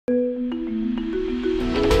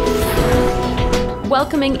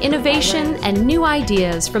welcoming innovation and new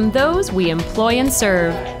ideas from those we employ and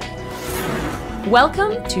serve.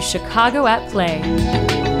 Welcome to Chicago at Play.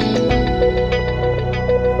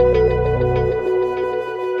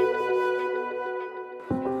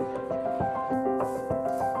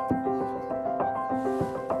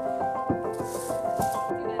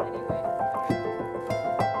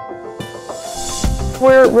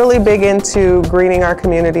 We're really big into greening our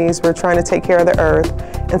communities. We're trying to take care of the earth,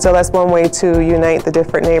 and so that's one way to unite the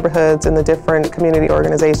different neighborhoods and the different community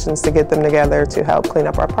organizations to get them together to help clean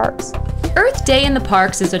up our parks. Earth Day in the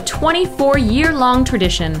Parks is a 24-year-long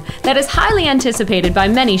tradition that is highly anticipated by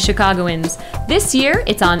many Chicagoans. This year,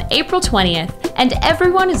 it's on April 20th, and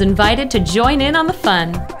everyone is invited to join in on the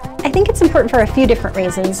fun. I think it's important for a few different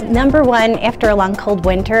reasons. Number one, after a long cold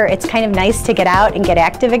winter, it's kind of nice to get out and get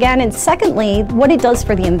active again. And secondly, what it does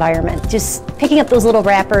for the environment. Just picking up those little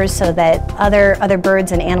wrappers so that other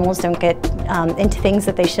birds and animals don't get into things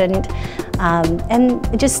that they shouldn't.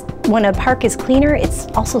 And just when a park is cleaner, it's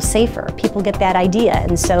also safer. People get that idea,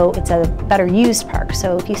 and so it's a better used park.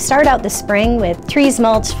 So if you start out the spring with trees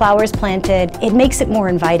mulched, flowers planted, it makes it more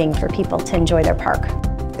inviting for people to enjoy their park.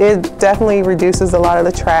 It definitely reduces a lot of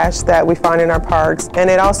the trash that we find in our parks, and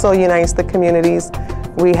it also unites the communities.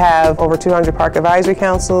 We have over 200 park advisory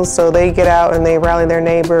councils, so they get out and they rally their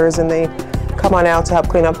neighbors and they come on out to help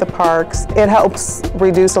clean up the parks. It helps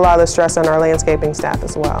reduce a lot of the stress on our landscaping staff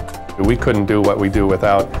as well. We couldn't do what we do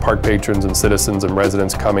without park patrons and citizens and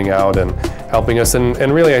residents coming out and helping us, and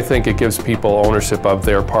really I think it gives people ownership of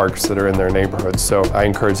their parks that are in their neighborhoods. So I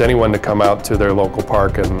encourage anyone to come out to their local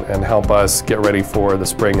park and help us get ready for the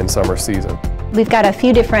spring and summer season. We've got a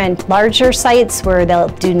few different larger sites where they'll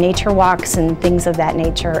do nature walks and things of that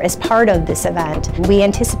nature as part of this event. We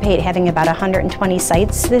anticipate having about 120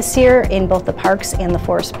 sites this year in both the parks and the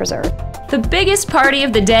forest preserve. The biggest party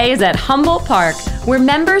of the day is at Humboldt Park, where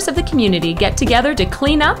members of the community get together to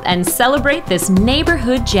clean up and celebrate this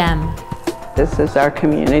neighborhood gem. This is our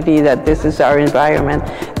community, that this is our environment,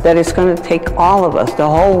 that it's going to take all of us, the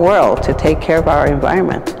whole world, to take care of our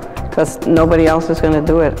environment, because nobody else is going to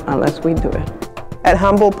do it unless we do it. At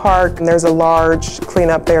Humboldt Park, there's a large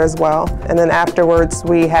cleanup there as well. And then afterwards,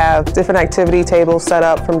 we have different activity tables set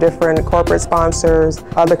up from different corporate sponsors,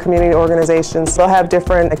 other community organizations. They'll have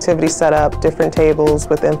different activities set up, different tables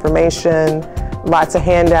with information, lots of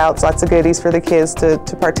handouts, lots of goodies for the kids to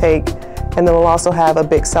partake. And then we'll also have a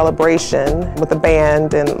big celebration with a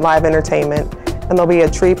band and live entertainment. And there'll be a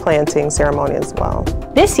tree planting ceremony as well.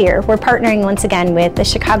 This year, we're partnering once again with the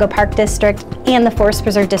Chicago Park District and the Forest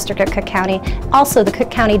Preserve District of Cook County, also the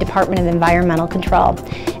Cook County Department of Environmental Control.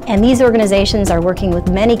 And these organizations are working with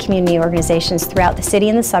many community organizations throughout the city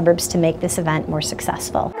and the suburbs to make this event more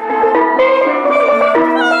successful.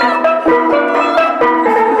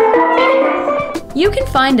 You can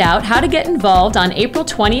find out how to get involved on April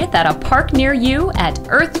 20th at a park near you at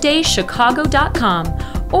earthdaychicago.com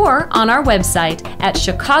or on our website at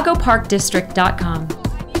chicagoparkdistrict.com.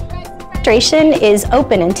 Registration is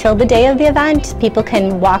open until the day of the event. People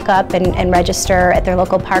can walk up and register at their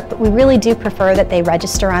local park, but we really do prefer that they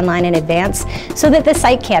register online in advance so that the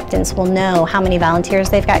site captains will know how many volunteers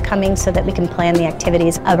they've got coming so that we can plan the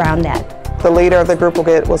activities around that. The leader of the group will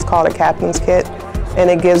get what's called a captain's kit, and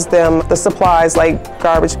it gives them the supplies like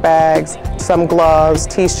garbage bags, some gloves,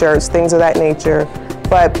 t-shirts, things of that nature.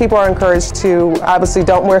 But people are encouraged to obviously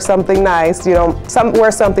don't wear something nice,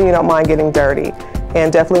 wear something you don't mind getting dirty,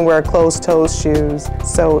 and definitely wear closed-toed shoes.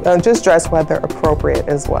 So just dress weather appropriate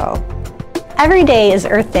as well. Every day is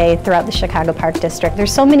Earth Day throughout the Chicago Park District.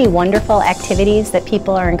 There's so many wonderful activities that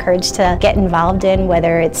people are encouraged to get involved in,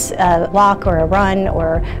 whether it's a walk or a run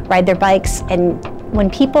or ride their bikes. And when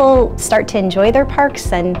people start to enjoy their parks,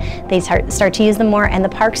 then they start to use them more, and the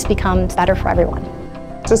parks become better for everyone.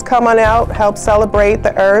 Just come on out, help celebrate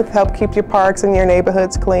the earth, help keep your parks and your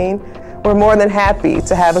neighborhoods clean. We're more than happy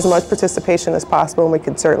to have as much participation as possible, and we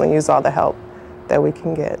can certainly use all the help that we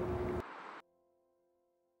can get.